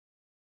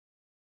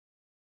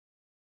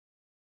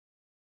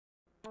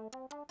The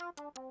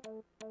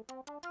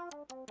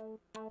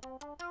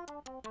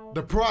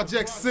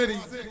Project City,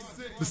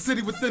 the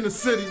city within the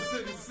city.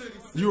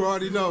 You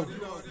already know.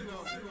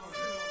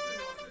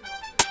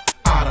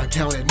 I done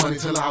counted money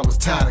till I was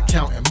tired of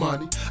counting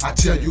money. I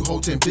tell you,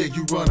 holding big,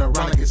 you run around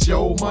like it's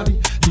your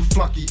money. You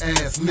flucky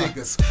ass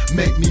niggas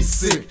make me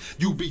sick.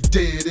 You be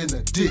dead in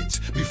the ditch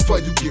before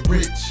you get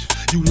rich.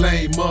 You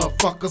lame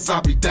motherfuckers,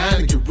 I'll be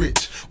dying to get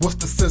rich. What's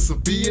the sense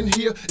of being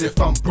here if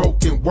I'm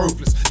broke and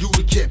worthless? You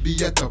can't be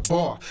at the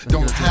bar,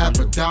 don't have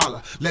a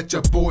dollar. Let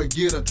your boy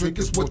get a drink,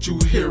 it's what you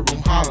hear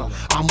him holler.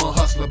 I'm a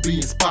hustler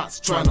being spots,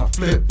 trying to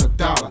flip the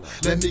dollar.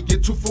 Let me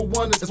get 2 for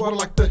 1, it's what I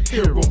like to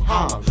hear him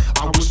holler.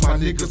 I wish my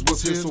niggas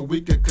was here so we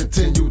could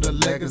continue the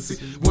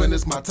legacy. When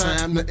it's my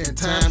time, nothing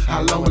time,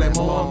 how long that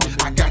mom?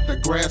 I got the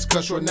grass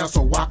cut short now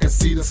so I can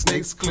see the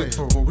snakes clear.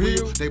 For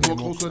real, they more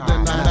closer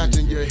than I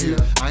imagine you're here.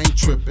 I ain't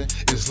tripping,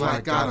 it's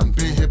like I done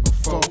been here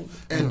before.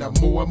 And the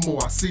more and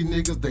more I see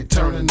niggas, they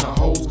turning the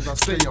hoes. I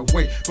stay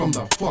away from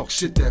the fuck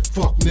shit that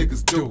fuck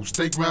niggas do.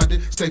 Stay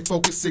grounded, stay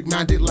focused,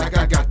 ignited like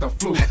I got the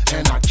flu.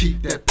 And I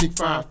keep that pink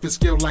 5-5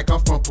 scale like I'm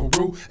from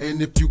Peru.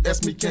 And if you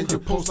ask me, can you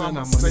post on,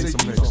 I'ma say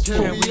some niggas.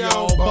 Can we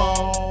all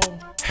ball?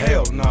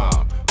 Hell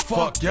nah,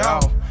 fuck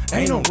y'all.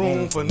 Ain't no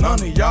room for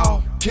none of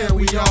y'all. Can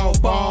we all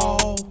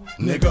ball?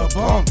 Nigga,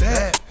 bump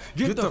that.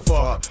 Get the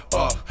fuck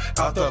up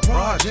out the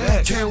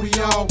project. Can we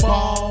all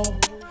ball?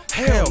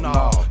 Hell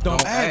no,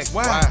 don't ask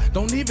why.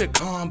 Don't even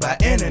come by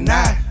any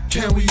night.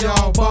 Can we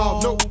all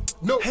ball? No,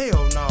 no.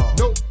 Hell no.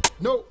 No,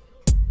 no,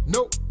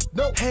 no,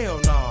 no.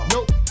 Hell no.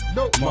 No,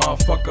 no.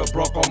 Motherfucker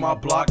broke on my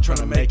block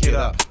tryna make it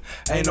up.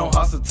 Ain't no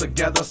hustle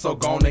together, so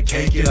gonna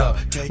cake it up.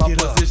 My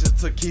position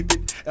to keep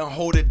it and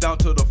hold it down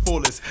to the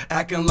fullest.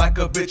 Acting like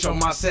a bitch on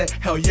my set,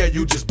 hell yeah,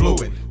 you just blew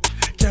it.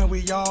 Can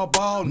we all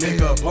ball,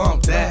 nigga,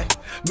 bump that.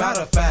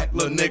 Matter of fact,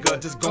 little nigga,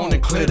 just go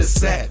and clear the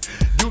set.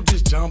 You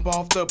just jump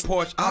off the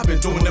porch, I've been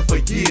doing it for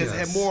years.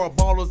 Had more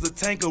ballers than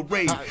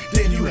Tanqueray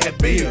than you had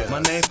beer. My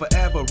name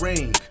forever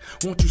ring,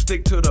 won't you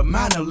stick to the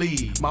minor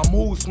league? My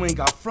mood swing,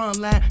 got front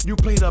line, you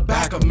play the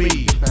back of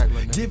me.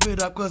 Give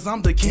it up cause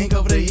I'm the king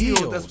of the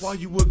hill. That's why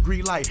you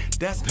agree like,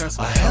 that's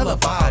a hell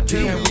of an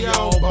idea. Can we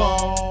all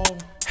ball?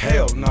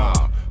 Hell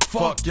nah,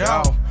 fuck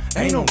y'all.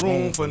 Ain't no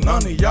room for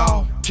none of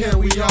y'all. Can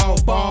we all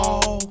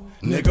ball?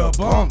 Nigga,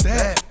 bump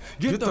that.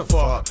 Get the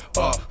fuck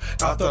up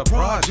out the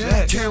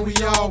project. Can we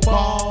all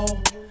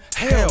ball?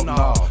 Hell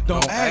no,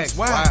 don't ask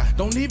why.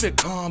 Don't even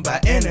come by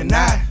any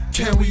night.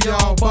 Can we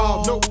all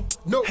ball? No,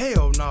 no.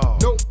 Hell no.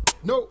 No,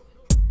 no,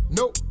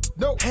 no,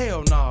 no.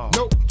 Hell no.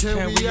 No.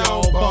 Can we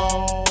all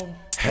ball?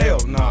 Hell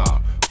nah,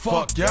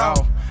 fuck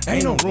y'all.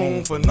 Ain't no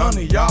room for none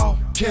of y'all.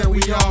 Can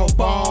we all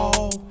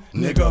ball?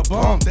 Nigga,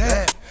 bump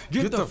that.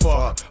 Get the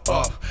fuck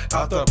up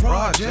out the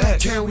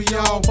project. Can we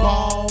all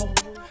ball?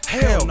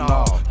 Hell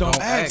no, don't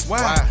ask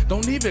why.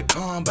 Don't even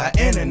come by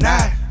any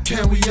night.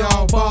 Can we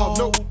all ball?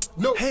 No,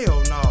 no.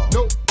 Hell no.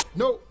 No,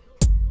 no,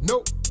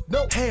 no,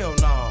 no. Hell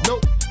no. No,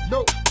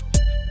 no.